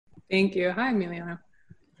Thank you. Hi, Emiliano.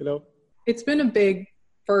 Hello. It's been a big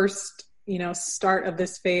first, start of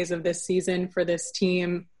this phase of this season for this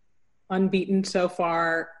team, unbeaten so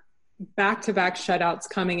far, back-to-back shutouts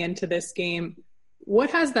coming into this game.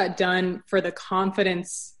 What has that done for the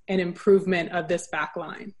confidence and improvement of this back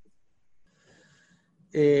line?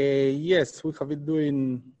 Yes, we have been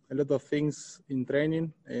doing a lot of things in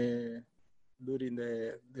training during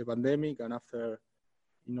the pandemic, and after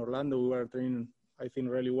in Orlando we were training, I think,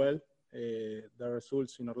 really well. The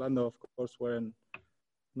results in Orlando, of course, weren't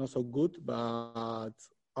not so good, but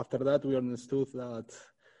after that we understood that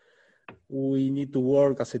we need to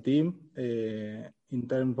work as a team in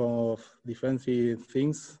terms of defensive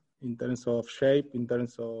things, in terms of shape, in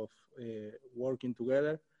terms of working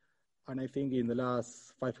together. And I think in the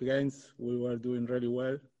last 5 games we were doing really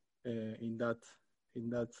well in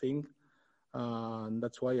that thing, and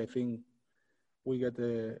that's why I think we get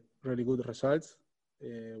really good results.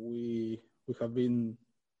 We have been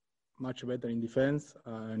much better in defense,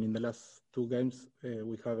 and in the last 2 games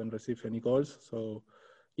we haven't received any goals. So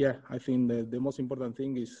yeah, I think the most important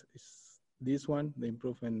thing is this one, the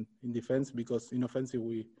improvement in defense, because in offensive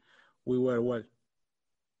we were well.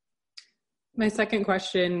 My second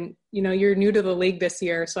question, you're new to the league this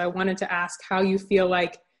year, so I wanted to ask how you feel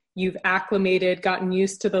like you've acclimated, gotten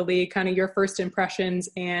used to the league, kind of your first impressions,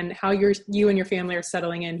 and how you and your family are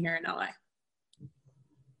settling in here in LA.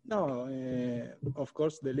 No, of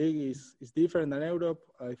course the league is different than Europe.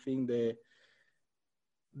 I think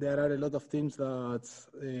there are a lot of teams that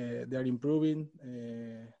they are improving.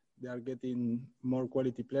 They are getting more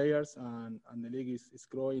quality players, and the league is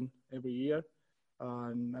growing every year.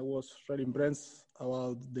 And I was really impressed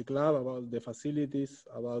about the club, about the facilities,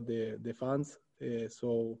 about the fans.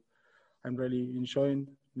 So I'm really enjoying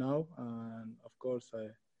now. And of course,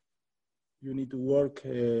 you need to work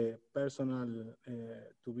personal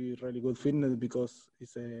to be really good fitness, because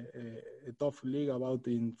it's a tough league about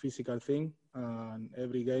the physical thing. And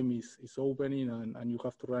every game is opening, and you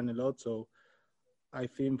have to run a lot. So I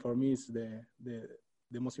think for me it's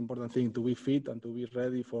the most important thing, to be fit and to be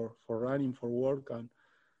ready for running, for work, and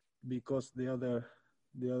because the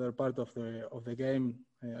other part of the game,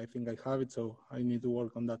 I think I have it, so I need to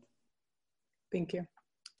work on that. Thank you.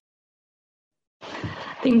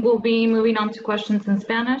 I think we'll be moving on to questions in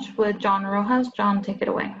Spanish with John Rojas. John, take it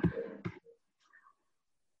away.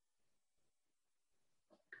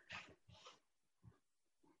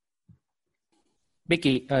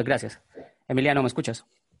 Vicky, gracias. Emiliano, ¿me escuchas?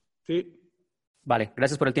 Sí. Vale,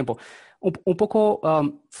 gracias por el tiempo. Un poco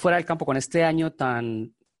fuera del campo, con este año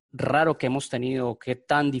tan raro que hemos tenido, ¿qué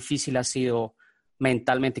tan difícil ha sido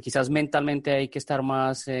mentalmente? Quizás mentalmente hay que estar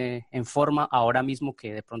más en forma ahora mismo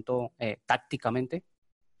que de pronto tácticamente.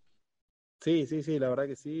 Sí, la verdad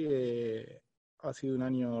que sí. Ha sido un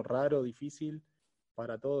año raro, difícil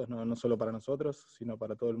para todos, no solo para nosotros, sino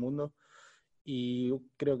para todo el mundo. Y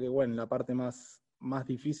creo que, bueno, la parte más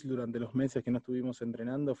difícil durante los meses que no estuvimos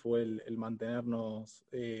entrenando fue el mantenernos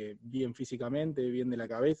bien físicamente, bien de la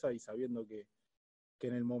cabeza, y sabiendo que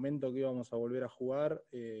en el momento que íbamos a volver a jugar,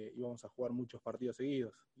 íbamos a jugar muchos partidos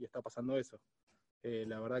seguidos, y está pasando eso.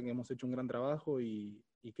 La verdad que hemos hecho un gran trabajo y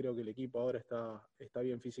creo que el equipo ahora está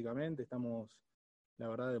bien físicamente. Estamos, la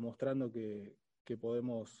verdad, demostrando que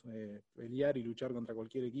podemos pelear y luchar contra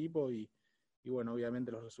cualquier equipo, y bueno,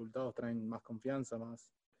 obviamente los resultados traen más confianza,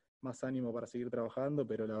 más ánimo para seguir trabajando,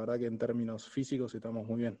 pero la verdad que en términos físicos estamos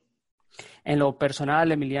muy bien. En lo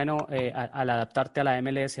personal, Emiliano, al adaptarte a la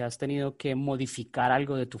MLS, ¿has tenido que modificar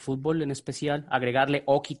algo de tu fútbol en especial? ¿Agregarle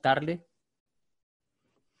o quitarle?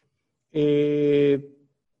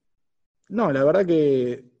 No, la verdad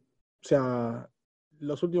que, o sea,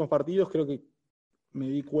 los últimos partidos creo que me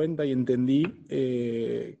di cuenta y entendí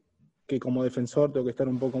que como defensor tengo que estar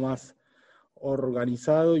un poco más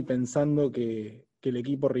organizado y pensando que el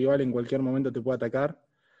equipo rival en cualquier momento te puede atacar.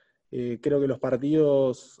 Creo que los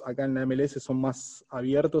partidos acá en la MLS son más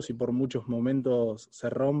abiertos y por muchos momentos se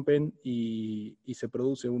rompen y se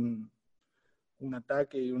produce un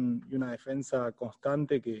ataque y una defensa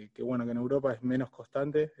constante que bueno, que en Europa es menos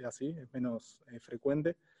constante, es así, es menos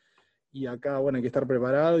frecuente. Y acá, bueno, hay que estar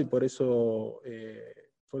preparado, y por eso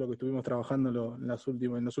fue lo que estuvimos trabajando en los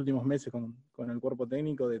últimos meses con el cuerpo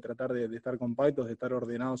técnico, de tratar de estar compactos, de estar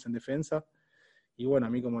ordenados en defensa. Y bueno, a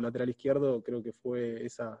mí como lateral izquierdo creo que fue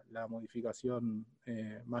esa la modificación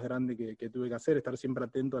más grande que tuve que hacer, estar siempre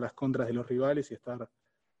atento a las contras de los rivales y estar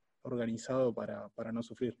organizado para no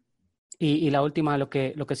sufrir. Y la última, lo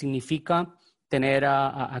que significa tener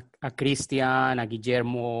a Cristian, a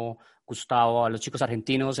Guillermo, Gustavo, a los chicos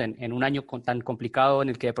argentinos en un año tan complicado en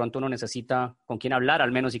el que de pronto uno necesita con quién hablar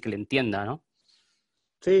al menos y que le entienda, ¿no?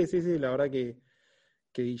 Sí, la verdad que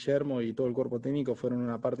Guillermo y todo el cuerpo técnico fueron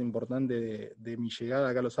una parte importante de mi llegada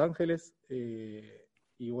acá a Los Ángeles.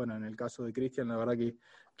 Y bueno, en el caso de Cristian, la verdad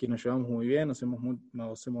que nos llevamos muy bien, nos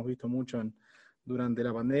hemos visto mucho durante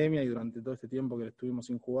la pandemia y durante todo este tiempo que estuvimos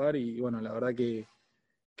sin jugar. Y bueno, la verdad que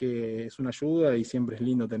es una ayuda y siempre es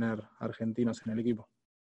lindo tener argentinos en el equipo.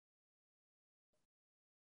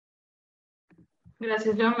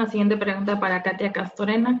 Gracias, John. La siguiente pregunta para Katia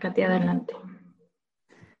Castorena. Katia, adelante.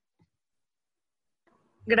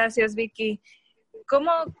 Gracias, Vicky.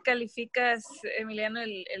 ¿Cómo calificas, Emiliano,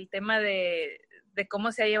 el tema de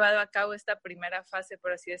cómo se ha llevado a cabo esta primera fase,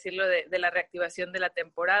 por así decirlo, de la reactivación de la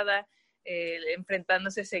temporada,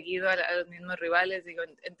 enfrentándose seguido a los mismos rivales? Digo,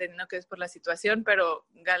 entendiendo que es por la situación, pero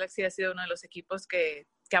Galaxy ha sido uno de los equipos que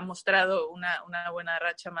ha mostrado una buena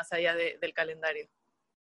racha más allá del calendario.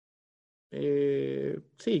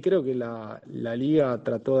 Sí, creo que la liga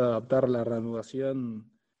trató de adaptar la reanudación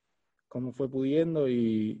como fue pudiendo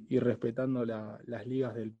y respetando las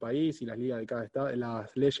ligas del país y las ligas de cada estado,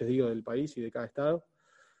 las leyes del país y de cada estado.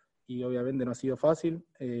 Y obviamente no ha sido fácil.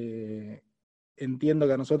 Entiendo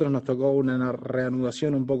que a nosotros nos tocó una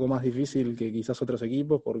reanudación un poco más difícil que quizás otros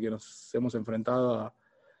equipos, porque nos hemos enfrentado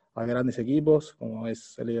a grandes equipos, como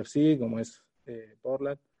es el AFC, como es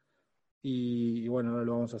Portland. Y bueno, ahora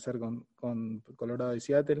lo vamos a hacer con Colorado y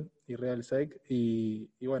Seattle y Real Salt. Y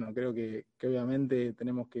bueno, creo que obviamente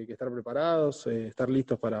tenemos que estar preparados, estar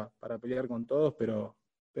listos para pelear con todos, pero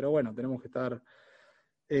bueno, tenemos que estar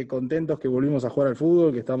contentos que volvimos a jugar al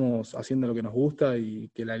fútbol, que estamos haciendo lo que nos gusta y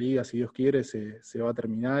que la liga, si Dios quiere, se va a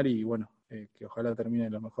terminar y bueno, que ojalá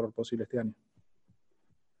termine lo mejor posible este año.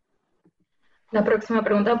 La próxima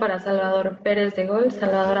pregunta para Salvador Pérez de Gol.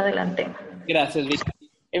 Salvador, adelante. Gracias, Vicky.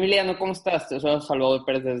 Emiliano, ¿cómo estás? Te soy Salvador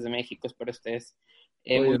Pérez desde México, espero estés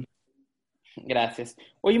muy bien. Gracias.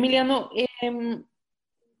 Oye, Emiliano,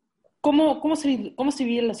 ¿cómo se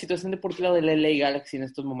vive la situación deportiva del LA Galaxy en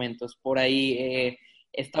estos momentos? Por ahí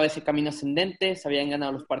estaba ese camino ascendente, se habían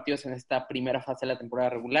ganado los partidos en esta primera fase de la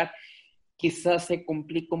temporada regular. Quizás se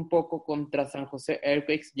complica un poco contra San José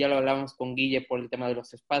Earthquakes, ya lo hablábamos con Guille por el tema de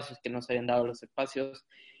los espacios, que no se habían dado los espacios.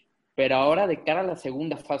 Pero ahora, de cara a la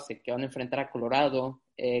segunda fase, que van a enfrentar a Colorado,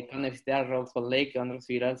 que van a visitar a Real Salt Lake, que van a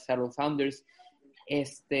recibir a Seattle Sounders,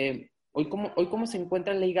 hoy cómo se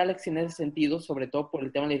encuentra el LA Galaxy en ese sentido, sobre todo por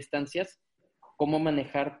el tema de distancias, cómo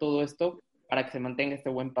manejar todo esto para que se mantenga este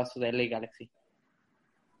buen paso de LA Galaxy.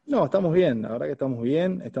 No, estamos bien, la verdad que estamos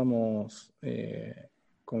bien, estamos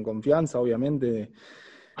con confianza, obviamente,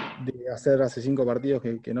 de hacer hace 5 partidos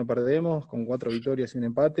que no perdemos, con 4 victorias y un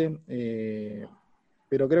empate.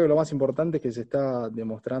 Pero creo que lo más importante es que se está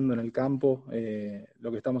demostrando en el campo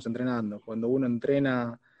lo que estamos entrenando. Cuando uno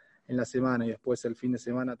entrena en la semana y después el fin de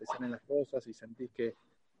semana te salen las cosas y sentís que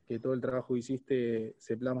todo el trabajo que hiciste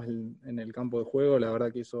se plasma en el campo de juego, la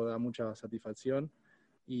verdad que eso da mucha satisfacción.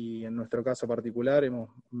 Y en nuestro caso particular hemos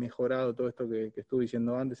mejorado todo esto que estuve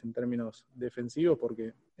diciendo antes en términos defensivos,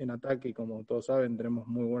 porque en ataque, como todos saben, tenemos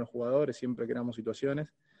muy buenos jugadores, siempre creamos situaciones,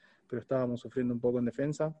 pero estábamos sufriendo un poco en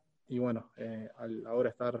defensa. Y bueno, al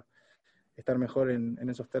ahora estar mejor en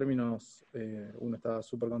esos términos, uno está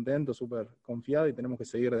súper contento, súper confiado y tenemos que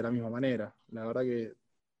seguir de la misma manera. La verdad que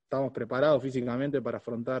estamos preparados físicamente para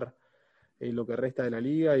afrontar lo que resta de la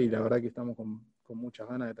liga y la verdad que estamos con muchas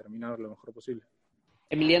ganas de terminar lo mejor posible.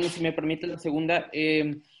 Emiliano, si me permite la segunda,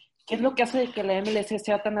 ¿qué es lo que hace que la MLS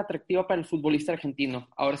sea tan atractiva para el futbolista argentino?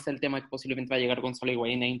 Ahora está el tema que posiblemente va a llegar Gonzalo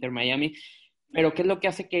Higuaín a Inter Miami. Pero ¿qué es lo que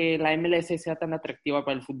hace que la MLS sea tan atractiva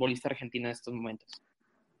para el futbolista argentino en estos momentos?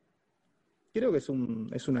 Creo que es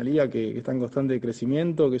una liga que está en constante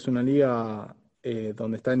crecimiento, que es una liga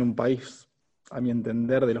donde está en un país, a mi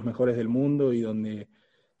entender, de los mejores del mundo y donde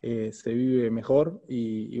se vive mejor.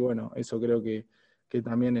 Y bueno, eso creo que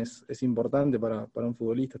también es importante para un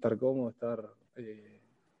futbolista, estar cómodo, estar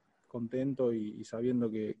contento y sabiendo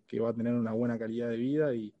que va a tener una buena calidad de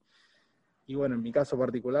vida. Y bueno, en mi caso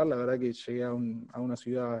particular, la verdad que llegué a una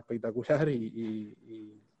ciudad espectacular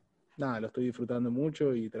y nada, lo estoy disfrutando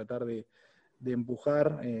mucho y tratar de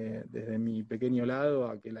empujar desde mi pequeño lado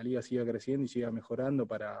a que la liga siga creciendo y siga mejorando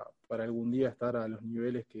para algún día estar a los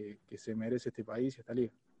niveles que se merece este país y esta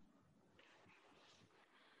liga.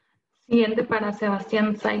 Siguiente para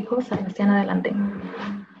Sebastián Saijo. Sebastián, adelante.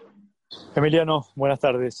 Emiliano, buenas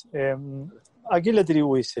tardes. ¿A quién le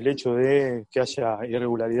atribuís el hecho de que haya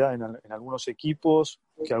irregularidad en algunos equipos,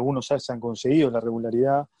 que algunos hayan conseguido la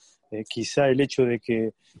regularidad? Quizá el hecho de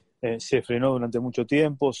que se frenó durante mucho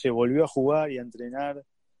tiempo, se volvió a jugar y a entrenar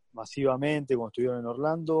masivamente cuando estuvieron en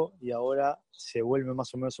Orlando y ahora se vuelve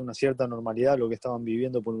más o menos a una cierta normalidad lo que estaban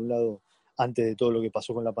viviendo por un lado antes de todo lo que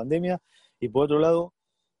pasó con la pandemia y por otro lado,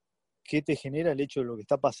 qué te genera el hecho de lo que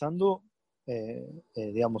está pasando,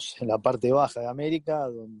 digamos, en la parte baja de América,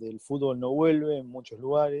 donde el fútbol no vuelve en muchos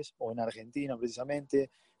lugares, o en Argentina precisamente.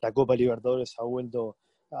 La Copa Libertadores ha vuelto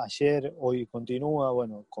ayer, hoy continúa,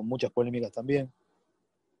 bueno, con muchas polémicas también.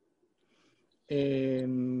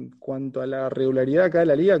 En cuanto a la regularidad acá de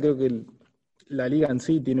la liga, creo que la liga en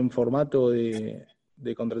sí tiene un formato de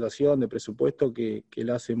contratación, de presupuesto que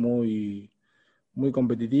la hace muy, muy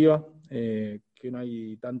competitiva, que no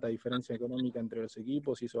hay tanta diferencia económica entre los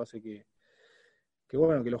equipos y eso hace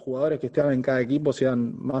bueno, que los jugadores que estén en cada equipo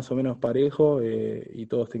sean más o menos parejos y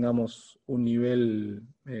todos tengamos un nivel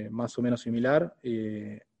más o menos similar.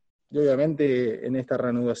 Y obviamente en esta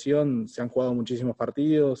reanudación se han jugado muchísimos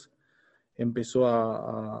partidos, empezó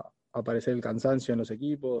a aparecer el cansancio en los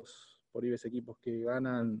equipos, por ahí ves equipos que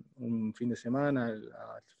ganan un fin de semana,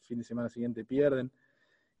 al fin de semana siguiente pierden,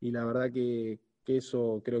 y la verdad que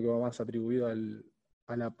eso creo que va más atribuido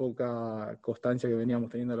a la poca constancia que veníamos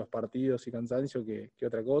teniendo en los partidos y cansancio que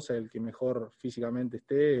otra cosa. El que mejor físicamente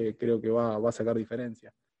esté creo que va a sacar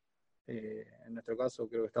diferencia. En nuestro caso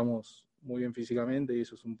creo que estamos muy bien físicamente y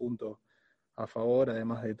eso es un punto a favor,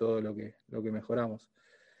 además de todo lo que mejoramos.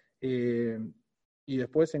 Y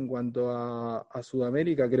después en cuanto a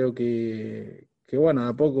Sudamérica, creo que bueno,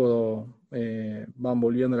 a poco van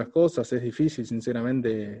volviendo las cosas. Es difícil,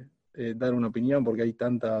 sinceramente, dar una opinión porque hay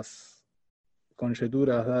tantas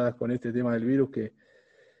conjeturas dadas con este tema del virus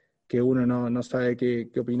que uno no sabe qué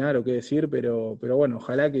opinar o qué decir, pero bueno,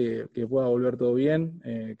 ojalá que pueda volver todo bien,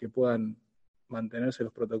 que puedan mantenerse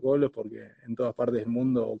los protocolos, porque en todas partes del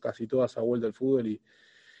mundo, o casi todas, ha vuelto el fútbol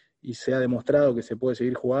y se ha demostrado que se puede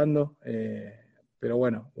seguir jugando, pero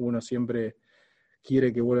bueno, uno siempre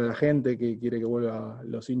quiere que vuelva la gente, que quiere que vuelvan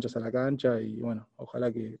los hinchas a la cancha y bueno,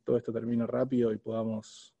 ojalá que todo esto termine rápido y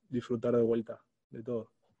podamos disfrutar de vuelta de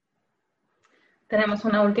todo. Tenemos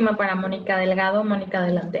una última para Mónica Delgado. Mónica,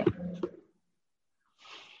 adelante.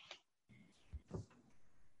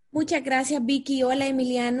 Muchas gracias, Vicky. Hola,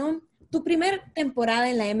 Emiliano. Tu primer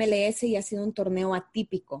temporada en la MLS y ha sido un torneo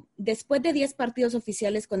atípico. Después de 10 partidos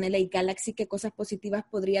oficiales con LA Galaxy, ¿qué cosas positivas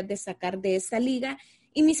podrías destacar de esta liga?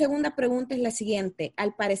 Y mi segunda pregunta es la siguiente.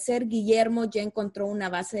 Al parecer, Guillermo ya encontró una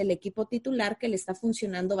base del equipo titular que le está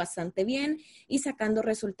funcionando bastante bien y sacando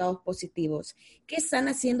resultados positivos. ¿Qué están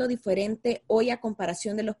haciendo diferente hoy a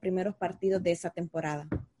comparación de los primeros partidos de esa temporada?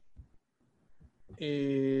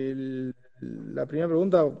 La primera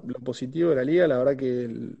pregunta, lo positivo de la liga, la verdad que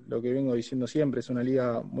lo que vengo diciendo siempre, es una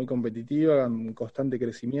liga muy competitiva, en constante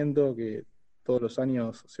crecimiento, que todos los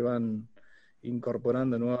años se van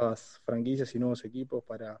incorporando nuevas franquicias y nuevos equipos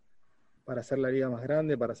para hacer la liga más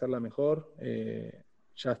grande, para hacerla mejor.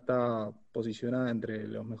 Ya está posicionada entre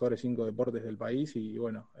los mejores 5 deportes del país y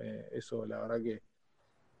bueno, eso la verdad que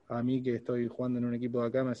a mí que estoy jugando en un equipo de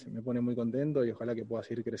acá me pone muy contento y ojalá que pueda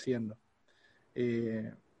seguir creciendo.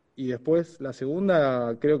 Y después la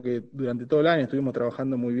segunda, creo que durante todo el año estuvimos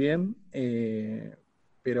trabajando muy bien,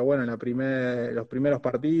 pero bueno, los primeros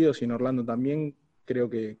partidos y en Orlando también creo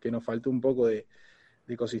que nos faltó un poco de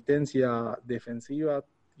consistencia defensiva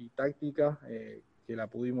y táctica, que la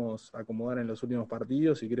pudimos acomodar en los últimos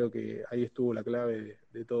partidos y creo que ahí estuvo la clave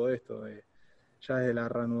de todo esto. Ya desde la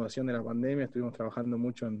reanudación de la pandemia estuvimos trabajando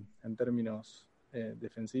mucho en términos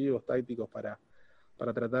defensivos, tácticos, para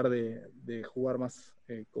tratar de jugar más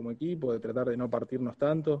como equipo, de tratar de no partirnos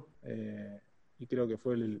tanto, y creo que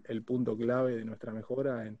fue el punto clave de nuestra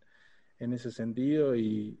mejora en ese sentido,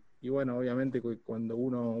 y bueno, obviamente cuando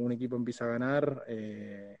un equipo empieza a ganar,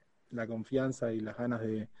 la confianza y las ganas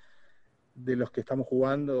de los que estamos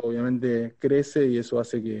jugando obviamente crece y eso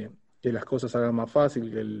hace que las cosas se hagan más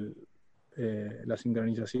fácil, que la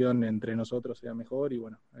sincronización entre nosotros sea mejor y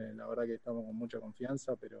bueno, la verdad que estamos con mucha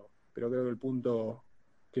confianza, pero creo que el punto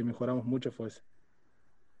que mejoramos mucho fue ese.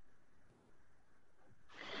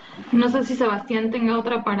 No sé si Sebastián tenga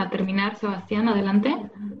otra para terminar. Sebastián, adelante.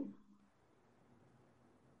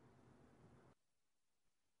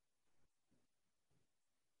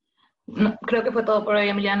 No, creo que fue todo por hoy,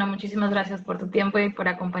 Emiliano. Muchísimas gracias por tu tiempo y por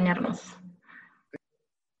acompañarnos.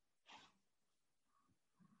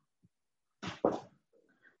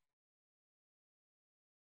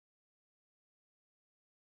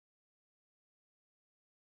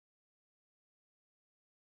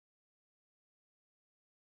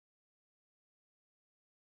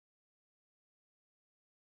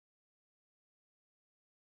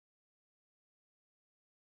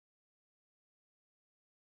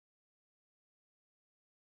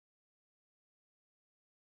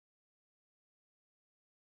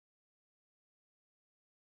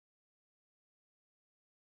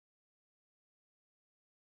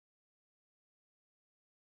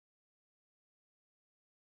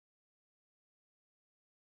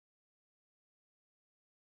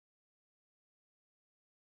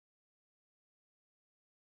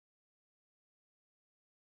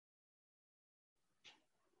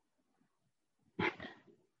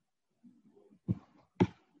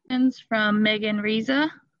 from Megan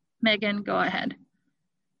Riza. Megan, go ahead.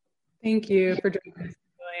 Thank you for joining us,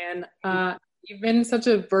 Julian. You've been such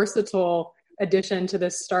a versatile addition to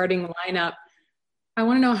this starting lineup. I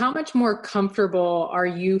want to know, how much more comfortable are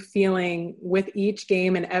you feeling with each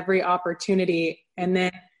game and every opportunity? And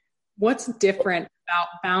then what's different about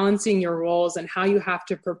balancing your roles and how you have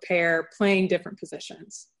to prepare playing different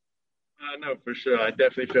positions? No, for sure. I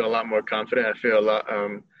definitely feel a lot more confident. I feel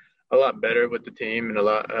a lot better with the team and a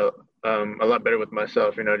lot better with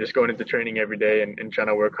myself. You know, just going into training every day and trying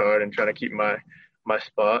to work hard and trying to keep my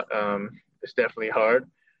spot. It's definitely hard.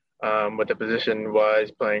 With the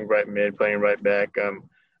position-wise, playing right mid, playing right back.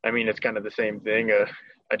 I mean, it's kind of the same thing.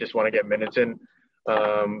 I just want to get minutes in.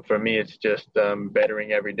 For me, it's just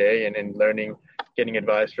bettering every day and learning, getting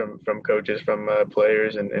advice from coaches, from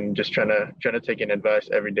players, and just trying to take in advice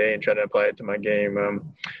every day and trying to apply it to my game.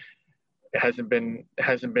 It hasn't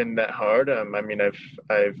been that hard. I mean, I've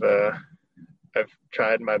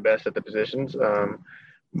tried my best at the positions.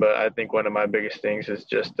 But I think one of my biggest things is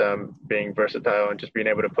just being versatile and just being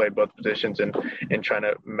able to play both positions and trying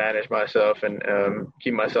to manage myself and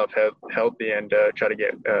keep myself healthy and try to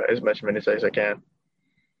get as much minutes as I can.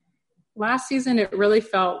 Last season, it really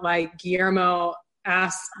felt like Guillermo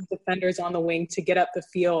asked defenders on the wing to get up the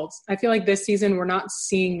field. I feel like this season we're not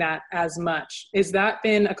seeing that as much. Has that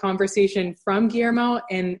been a conversation from Guillermo?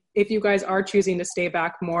 And if you guys are choosing to stay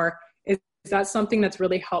back more, is that something that's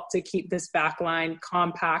really helped to keep this back line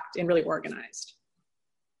compact and really organized?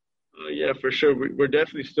 Yeah, for sure. We're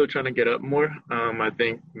definitely still trying to get up more. I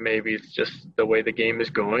think maybe it's just the way the game is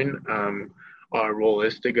going. Our role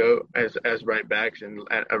is to go as right backs, and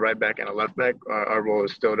a right back and a left back. Our role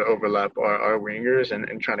is still to overlap our wingers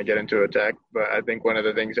and trying to get into attack. But I think one of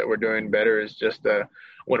the things that we're doing better is just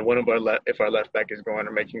when one of if our left back is going,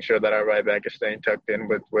 or making sure that our right back is staying tucked in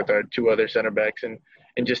with our two other center backs and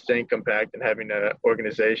just staying compact and having a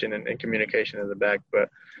organization and communication in the back. But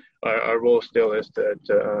our role still is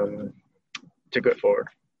to go forward.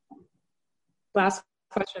 Last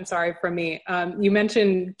question, sorry, from me. You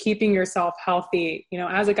mentioned keeping yourself healthy. You know,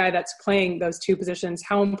 as a guy that's playing those two positions,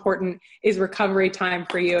 how important is recovery time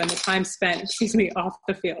for you and the time spent, off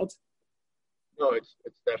the field? No, it's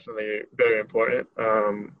definitely very important.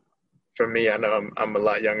 For me, I know I'm a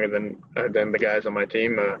lot younger than the guys on my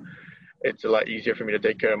team. It's a lot easier for me to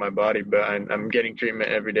take care of my body, but I'm getting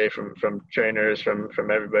treatment every day from trainers, from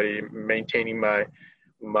everybody, maintaining my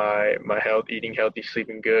health, eating healthy,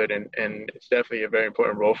 sleeping good, and it's definitely a very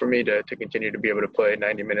important role for me to continue to be able to play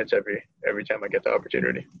 90 minutes every time I get the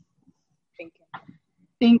opportunity. Thank you.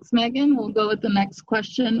 Thanks, Megan. We'll go with the next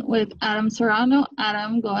question with Adam Serrano.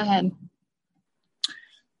 Adam, go ahead.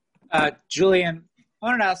 Julian, I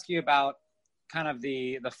wanted to ask you about kind of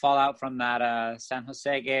the fallout from that San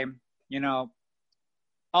Jose game. You know,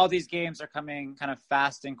 all these games are coming kind of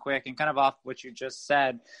fast and quick, and kind of off what you just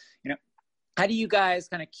said, you know, how do you guys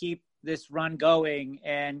kind of keep this run going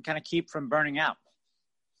and kind of keep from burning out?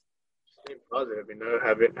 Staying positive, you know,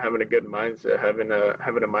 having a good mindset, having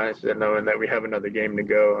a mindset knowing that we have another game to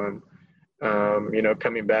go. You know,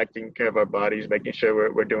 coming back, taking care of our bodies, making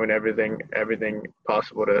sure we're doing everything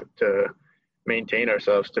possible to maintain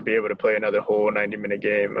ourselves, to be able to play another whole 90-minute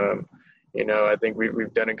game. You know, I think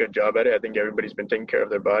we've done a good job at it. I think everybody's been taking care of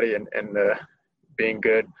their body and being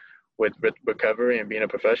good with recovery and being a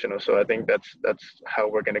professional. So I think that's how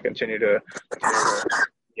we're going to continue to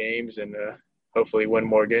games and hopefully win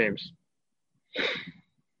more games.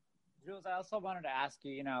 Jules, I also wanted to ask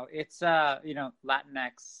you, you know, it's, you know,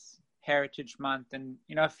 Latinx Heritage Month. And,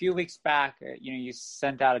 you know, a few weeks back, you know, you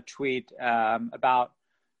sent out a tweet about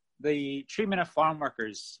the treatment of farm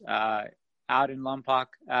workers out in Lompoc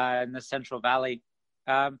in the Central Valley.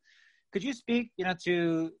 Could you speak, you know,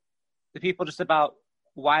 to the people just about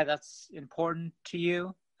why that's important to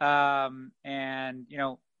you? And, you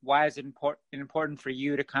know, why is it important for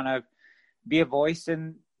you to kind of be a voice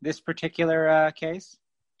in this particular case?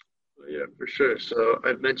 Yeah, for sure. So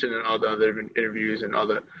I've mentioned in all the other interviews and all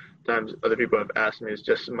the times other people have asked me, it's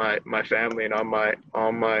just my family and all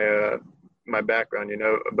my background. You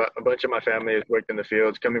know, a bunch of my family has worked in the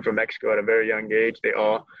fields. Coming from Mexico at a very young age,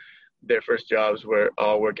 their first jobs were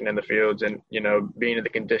all working in the fields, and you know, being in the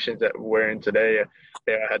conditions that we're in today,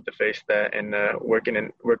 they had to face that, and working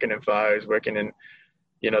in fires, working in,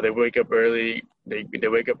 you know, they wake up early, they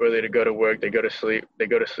wake up early to go to work, they go to sleep, they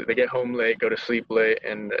get home late, go to sleep late,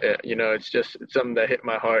 and you know, it's something that hit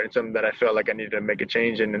my heart and something that I felt like I needed to make a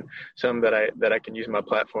change in, and something that I can use my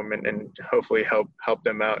platform and hopefully help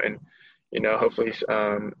them out. And hopefully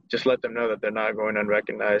just let them know that they're not going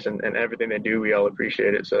unrecognized, and everything they do, we all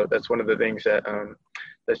appreciate it. So that's one of the things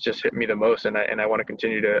that's just hit me the most, and I want to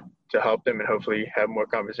continue to help them and hopefully have more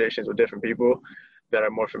conversations with different people that are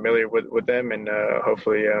more familiar with them, and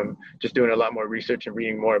hopefully just doing a lot more research and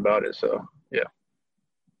reading more about it. So yeah.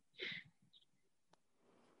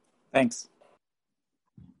 Thanks.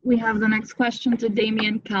 We have the next question to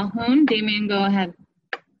Damian Calhoun. Damian, go ahead.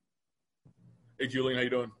 Hey, Julian, how you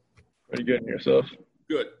doing? Pretty good. And yourself?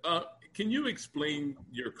 Good. Can you explain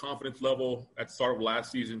your confidence level at the start of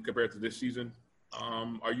last season compared to this season? As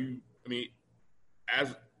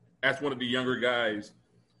one of the younger guys,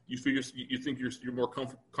 you think you're more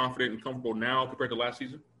confident and comfortable now compared to last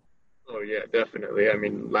season? Oh yeah, definitely. I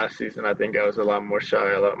mean, last season I think I was a lot more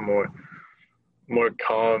shy, a lot more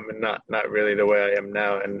calm, and not really the way I am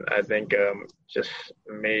now. And I think just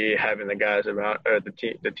me having the guys around, or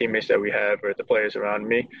the teammates that we have, or the players around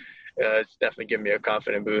me, it's definitely given me a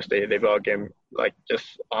confident boost. They've all given, like,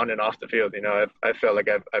 just on and off the field. I feel like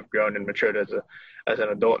I've grown and matured as an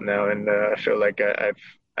adult now, and I feel like I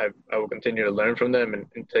will continue to learn from them and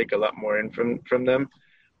take a lot more in from them.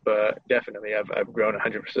 But definitely, I've grown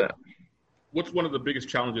 100%. What's one of the biggest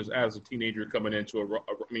challenges as a teenager coming into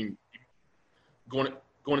going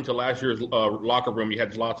into last year's locker room? You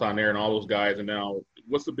had Zlatan there and all those guys, and now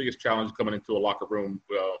what's the biggest challenge coming into a locker room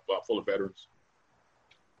full of veterans?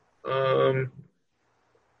 I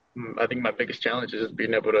think my biggest challenge is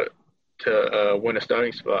being able to win a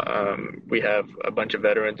starting spot. We have a bunch of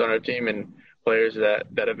veterans on our team and players that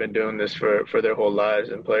have been doing this for their whole lives,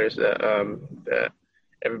 and players that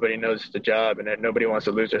everybody knows it's the job, and that nobody wants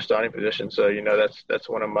to lose their starting position. So that's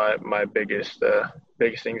one of my biggest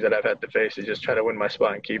things that I've had to face, is just try to win my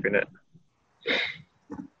spot and keeping it.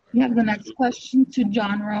 We have the next question to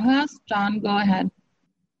John Rojas. John, go ahead.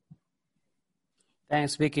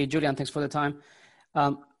 Thanks, Vicky. Julian, thanks for the time.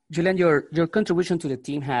 Julian, your contribution to the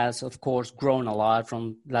team has, of course, grown a lot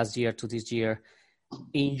from last year to this year.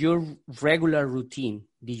 In your regular routine,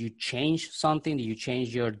 did you change something? Did you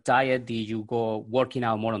change your diet? Did you go working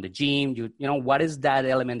out more on the gym? What is that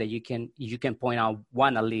element that you can point out,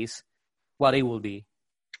 one at least, what it will be?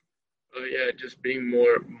 Yeah, just being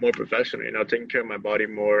more professional. Taking care of my body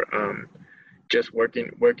more. Just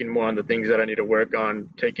working more on the things that I need to work on.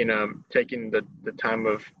 Taking the time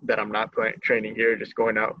of that I'm not training here, just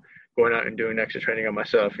going out and doing extra training on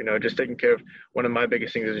myself. Just taking care of, one of my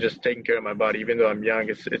biggest things is just taking care of my body. Even though I'm young,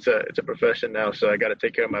 it's a profession now, so I got to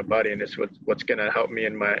take care of my body, and it's what's going to help me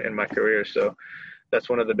in my career. So that's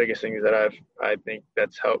one of the biggest things that I think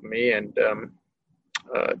that's helped me, and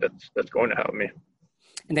that's going to help me.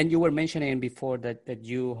 And then you were mentioning before that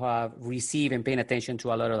you have received and paying attention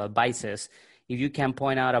to a lot of advices. If you can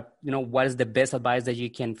point out, what is the best advice that you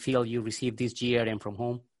can feel you received this year and from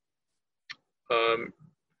home?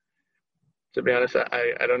 To be honest,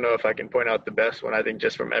 I don't know if I can point out the best one. I think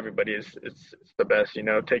just from everybody it's the best.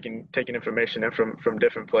 Taking information in from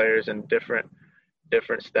different players and different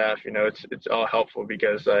staff. It's all helpful,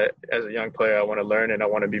 because as a young player, I want to learn and I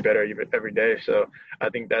want to be better every day. So I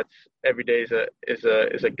think that's every day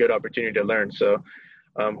is a good opportunity to learn. So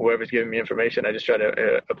whoever's giving me information, I just try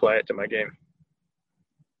to apply it to my game.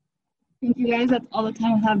 Thank you, guys. That's all the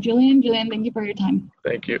time we have. Julian, thank you for your time.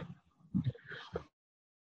 Thank you.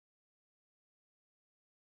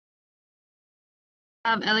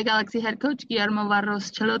 I have LA Galaxy head coach Guillermo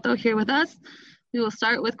Barros Schelotto here with us. We will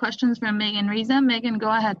start with questions from Megan Riza. Megan,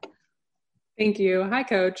 go ahead. Thank you. Hi,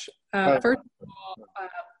 Coach. First of all,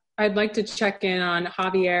 I'd like to check in on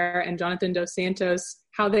Javier and Jonathan Dos Santos,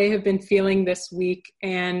 how they have been feeling this week.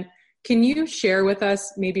 And can you share with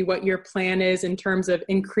us maybe what your plan is in terms of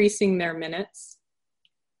increasing their minutes?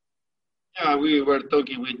 Yeah, we were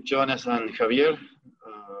talking with Jonas and Javier.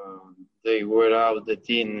 They were out the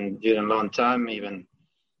team during a long time, even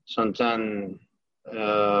sometimes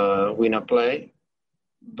we not play.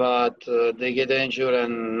 But they get injured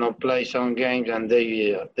and not play some games, and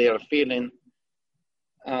they are feeling.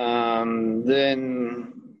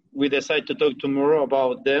 Then we decide to talk tomorrow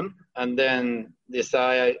about them, and then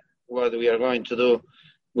decide what we are going to do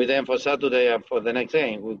with them for Saturday and for the next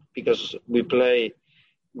game. Because we play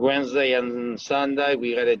Wednesday and Sunday,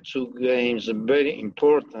 we got 2 games very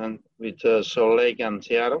important with Salt Lake and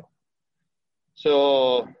Seattle.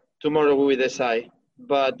 So tomorrow we will decide.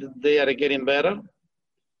 But they are getting better.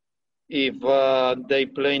 If they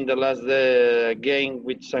play in the last game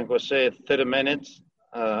with San Jose 30 minutes,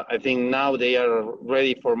 I think now they are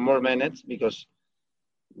ready for more minutes, because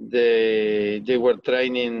they were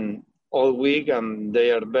training all week and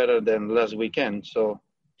they are better than last weekend. So,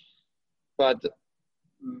 but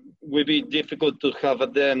will be difficult to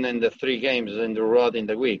have them in the 3 games in the road in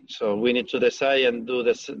the week. So we need to decide and do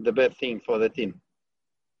the best thing for the team.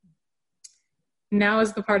 Now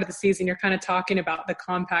is the part of the season you're kind of talking about the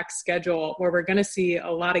compact schedule where we're going to see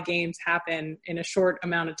a lot of games happen in a short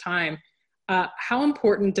amount of time. How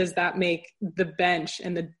important does that make the bench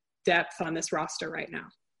and the depth on this roster right now?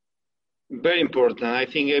 Very important. I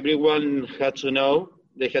think everyone had to know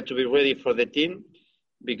they had to be ready for the team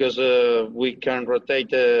because we can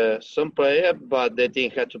rotate some players, but the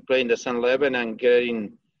team had to play in the same level and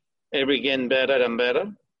getting every game better and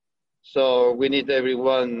better. So we need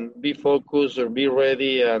everyone be focused or be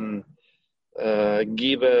ready and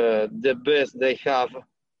give the best they have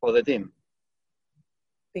for the team.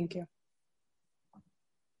 Thank you.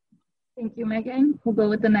 Thank you, Megan. We'll go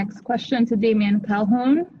with the next question to Damian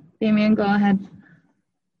Calhoun. Damian, go ahead.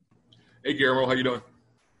 Hey, Guillermo, how you doing?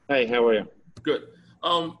 Hey, how are you? Good.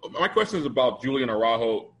 My question is about Julian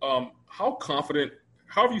Araujo. How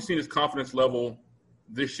have you seen his confidence level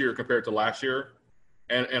this year compared to last year?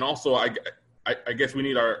 And also, I guess we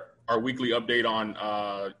need our weekly update on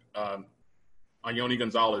Yony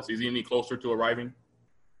Gonzalez. Is he any closer to arriving?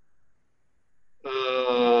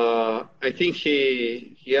 I think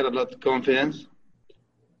he had a lot of confidence.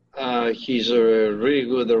 He's really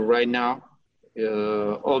good right now.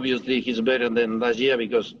 Obviously, he's better than last year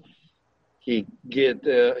because he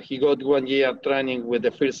got 1 year training with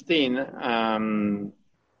the first team,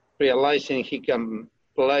 realizing he can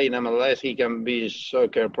play in MLS, he can be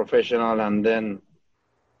soccer professional, and then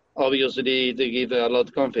obviously they give a lot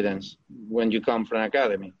of confidence when you come from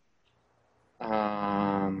academy. So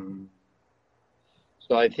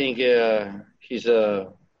I think he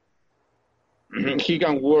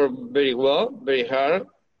can work very well, very hard.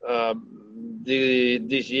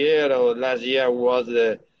 This year or last year was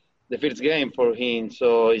the first game for him,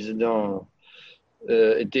 so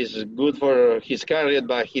it is good for his career,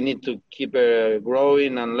 but he needs to keep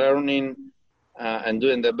growing and learning and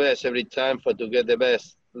doing the best every time to get the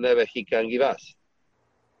best level he can give us.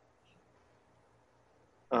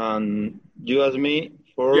 You asked me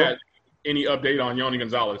for... Yeah, any update on Yony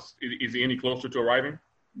Gonzalez? Is he any closer to arriving?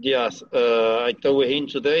 Yes, I talked with him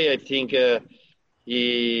today. I think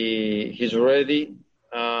he's ready.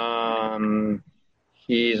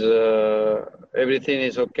 Everything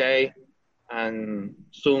is okay, and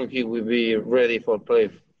soon he will be ready for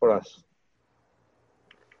play for us.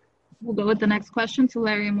 We'll go with the next question to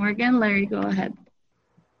Larry Morgan. Larry, go ahead.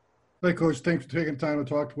 Hi, Coach. Thanks for taking time to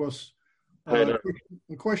talk to us. A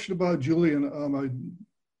question about Julian.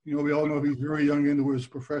 We all know he's very young into his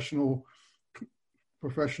professional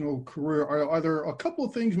career. Are there a couple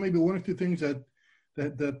of things, maybe 1 or 2 things that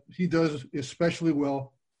he does especially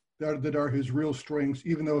well that are his real strengths,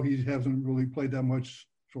 even though he hasn't really played that much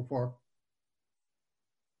so far?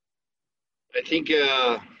 I think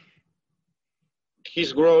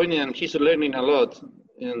he's growing and he's learning a lot.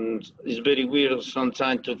 And it's very weird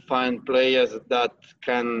sometimes to find players that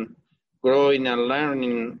can growing and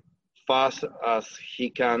learning fast as he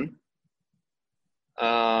can.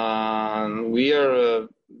 We are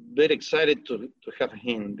very excited to have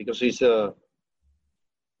him because he's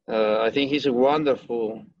I think he's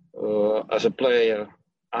wonderful as a player.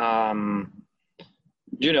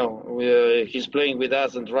 He's playing with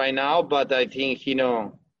us right now, but I think,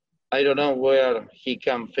 I don't know where he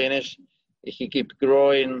can finish. He keeps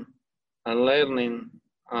growing and learning.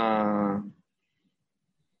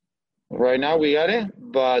 Right now we got it,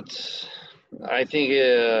 but I think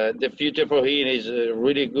the future for him is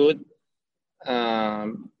really good.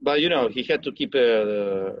 But, he had to keep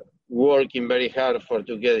working very hard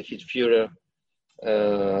to get his future.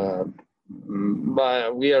 But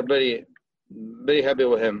we are very, very happy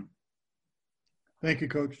with him. Thank you,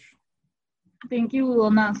 Coach. Thank you. We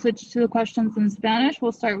will now switch to the questions in Spanish.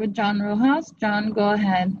 We'll start with John Rojas. John, go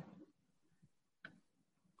ahead.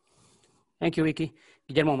 Thank you, Vicky.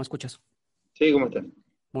 Guillermo, ¿me escuchas? Sí, ¿cómo estás?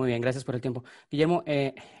 Muy bien, gracias por el tiempo. Guillermo,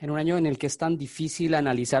 en un año en el que es tan difícil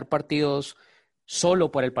analizar partidos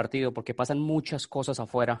solo por el partido, porque pasan muchas cosas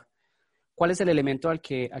afuera, ¿cuál es el elemento al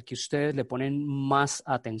que ustedes le ponen más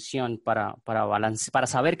atención para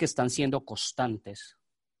saber que están siendo constantes?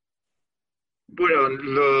 Bueno,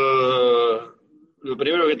 lo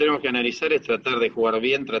primero que tenemos que analizar es tratar de jugar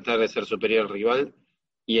bien, tratar de ser superior al rival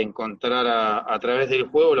y encontrar a través del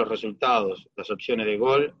juego los resultados, las opciones de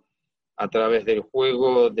gol, a través del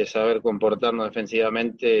juego de saber comportarnos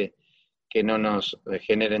defensivamente que no nos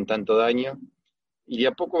generen tanto daño. Y de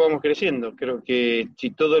a poco vamos creciendo. Creo que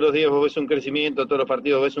si todos los días vos ves un crecimiento, todos los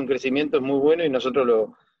partidos ves un crecimiento, es muy bueno y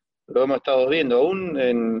nosotros lo hemos estado viendo, aún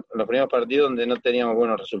en los primeros partidos donde no teníamos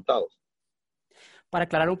buenos resultados. Para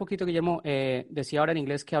aclarar un poquito, Guillermo, decía ahora en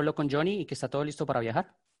inglés que habló con Johnny y que está todo listo para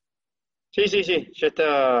viajar. Sí, ya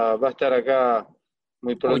está, va a estar acá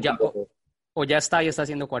muy pronto. O ya está y está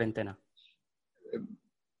haciendo cuarentena.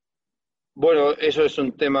 Bueno, eso es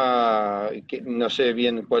un tema que no sé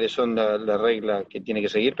bien cuáles son las reglas que tiene que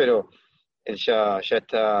seguir, pero él ya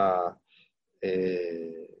está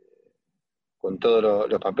con todos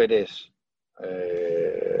los papeles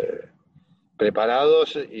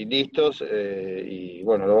preparados y listos, y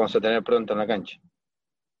bueno, lo vamos a tener pronto en la cancha.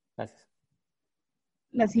 Gracias.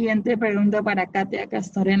 La siguiente pregunta para Katia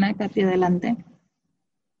Castorena. Katia, adelante.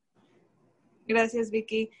 Gracias,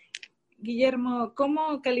 Vicky. Guillermo,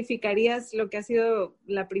 ¿cómo calificarías lo que ha sido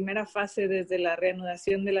la primera fase desde la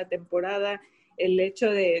reanudación de la temporada? El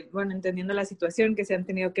hecho de, bueno, entendiendo la situación, que se han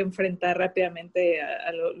tenido que enfrentar rápidamente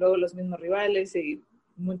luego los mismos rivales y,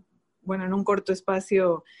 bueno, en un corto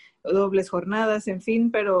espacio, dobles jornadas, en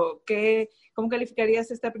fin, pero ¿cómo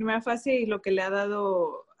calificarías esta primera fase y lo que le ha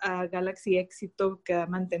dado a Galaxy éxito, que ha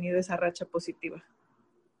mantenido esa racha positiva?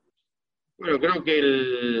 Bueno, creo que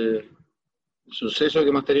el suceso que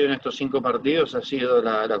hemos tenido en estos 5 partidos ha sido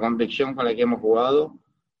la convicción con la que hemos jugado,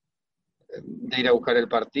 de ir a buscar el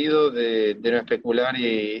partido, de no especular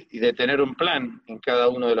y de tener un plan en cada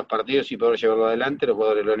uno de los partidos y poder llevarlo adelante. Los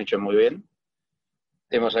jugadores lo han hecho muy bien.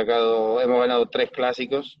 Hemos ganado 3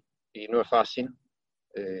 clásicos y no es fácil.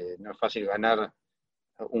 No es fácil ganar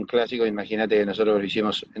un clásico, imagínate que nosotros lo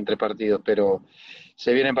hicimos en 3 partidos, pero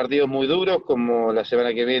se vienen partidos muy duros, como la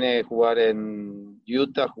semana que viene jugar en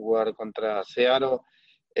Utah, jugar contra Seattle,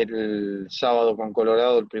 el sábado con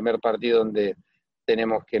Colorado, el primer partido donde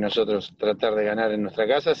tenemos que nosotros tratar de ganar en nuestra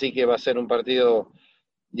casa, así que va a ser un partido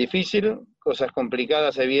difícil, cosas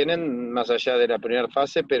complicadas se vienen, más allá de la primera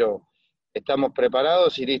fase, pero estamos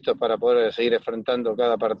preparados y listos para poder seguir enfrentando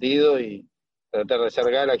cada partido y tratar de ser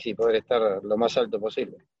Galaxy y poder estar lo más alto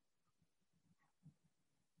posible.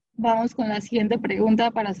 Vamos con la siguiente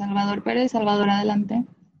pregunta para Salvador Pérez. Salvador, adelante.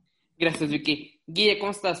 Gracias, Vicky. Guille,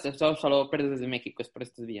 ¿cómo estás? Te saludo Salvador Pérez desde México, espero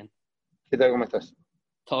estés bien. ¿Qué tal? ¿Cómo estás?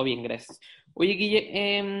 Todo bien, gracias. Oye,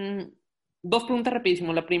 Guille, 2 preguntas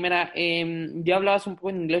rapidísimo. La primera, ya hablabas un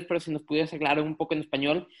poco en inglés, pero si nos pudieras aclarar un poco en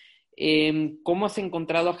español. ¿Cómo has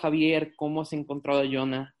encontrado a Javier? ¿Cómo has encontrado a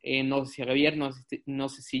Jonah? No sé si a Javier, no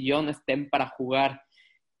sé si Jonah estén para jugar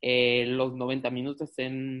los 90 minutos,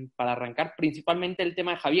 estén para arrancar. Principalmente el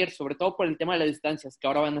tema de Javier, sobre todo por el tema de las distancias, que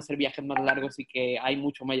ahora van a ser viajes más largos y que hay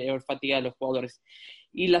mucho mayor fatiga de los jugadores.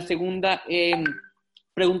 Y la segunda,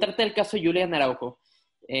 preguntarte el caso de Julián Araujo,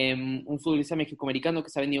 un futbolista mexicoamericano que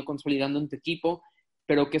se ha venido consolidando en tu equipo,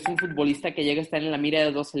 pero que es un futbolista que llega a estar en la mira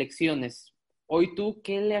de 2 selecciones. Hoy tú,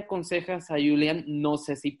 ¿qué le aconsejas a Julián? No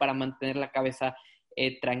sé si para mantener la cabeza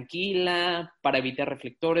tranquila, para evitar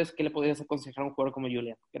reflectores, ¿qué le podrías aconsejar a un jugador como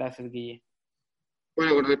Julián? Gracias, Guille.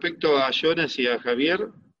 Bueno, con respecto a Jonas y a Javier,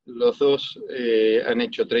 los dos han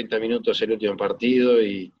hecho 30 minutos el último partido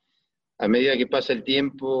y a medida que pasa el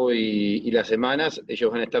tiempo y las semanas, ellos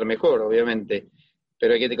van a estar mejor, obviamente.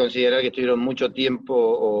 Pero hay que considerar que estuvieron mucho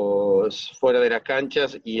tiempo fuera de las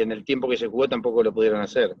canchas y en el tiempo que se jugó tampoco lo pudieron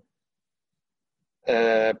hacer.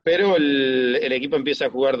 Pero el equipo empieza a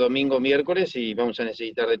jugar domingo, miércoles y vamos a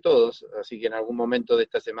necesitar de todos, así que en algún momento de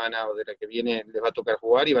esta semana o de la que viene les va a tocar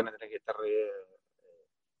jugar y van a tener que estar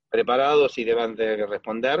preparados y le van a tener que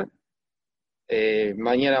responder.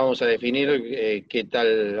 Mañana vamos a definir qué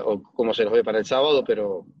tal o cómo se los ve para el sábado,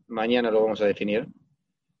 pero mañana lo vamos a definir.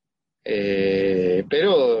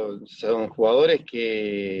 Pero son jugadores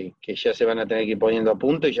que ya se van a tener que ir poniendo a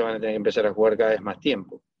punto y ya van a tener que empezar a jugar cada vez más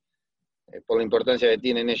tiempo, por la importancia que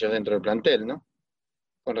tienen ellos dentro del plantel, ¿no?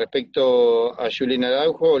 Con respecto a Julián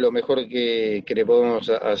Araujo, lo mejor que le podemos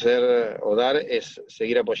hacer o dar es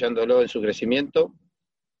seguir apoyándolo en su crecimiento,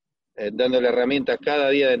 dándole herramientas cada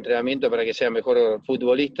día de entrenamiento para que sea mejor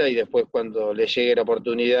futbolista y después cuando le llegue la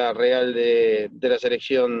oportunidad real de la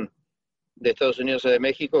selección de Estados Unidos o de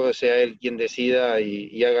México, sea él quien decida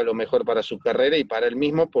y haga lo mejor para su carrera y para él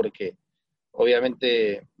mismo, porque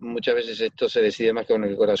obviamente muchas veces esto se decide más con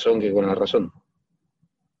el corazón que con la razón.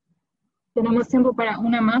 Tenemos tiempo para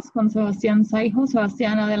una más con Sebastián Saijo.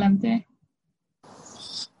 Sebastián, adelante.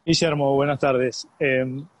 Guillermo, buenas tardes.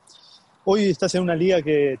 Hoy estás en una liga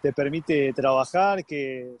que te permite trabajar,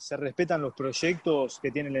 que se respetan los proyectos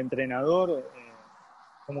que tiene el entrenador,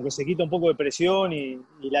 como que se quita un poco de presión y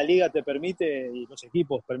la liga te permite, y los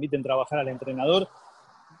equipos permiten trabajar al entrenador.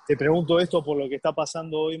 Te pregunto esto por lo que está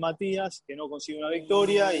pasando hoy Matías, que no consigue una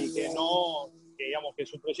victoria y que digamos que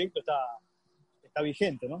su proyecto está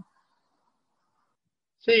vigente, ¿no?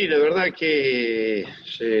 Sí, la verdad que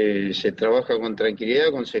se trabaja con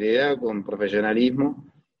tranquilidad, con seriedad, con profesionalismo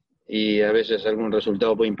y a veces algún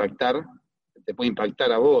resultado te puede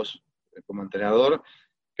impactar a vos como entrenador,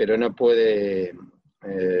 pero no puede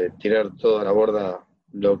tirar toda la borda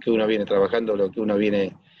lo que uno viene trabajando, lo que uno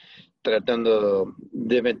viene tratando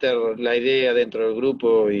de meter la idea dentro del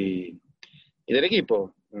grupo y del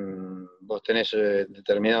equipo. Vos tenés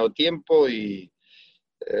determinado tiempo y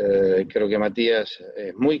creo que Matías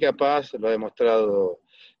es muy capaz, lo ha demostrado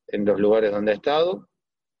en los lugares donde ha estado.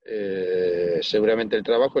 Seguramente el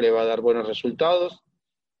trabajo le va a dar buenos resultados.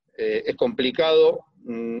 Es complicado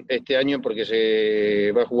este año porque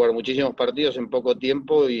se va a jugar muchísimos partidos en poco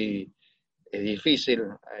tiempo y es difícil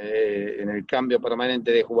en el cambio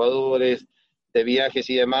permanente de jugadores, de viajes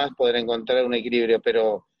y demás, poder encontrar un equilibrio,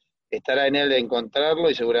 pero estará en él de encontrarlo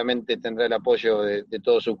y seguramente tendrá el apoyo de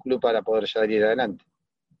todo su club para poder salir adelante.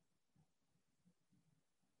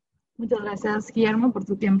 Muchas gracias, Guillermo, por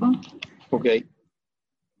tu tiempo. Ok.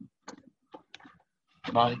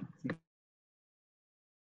 Bye.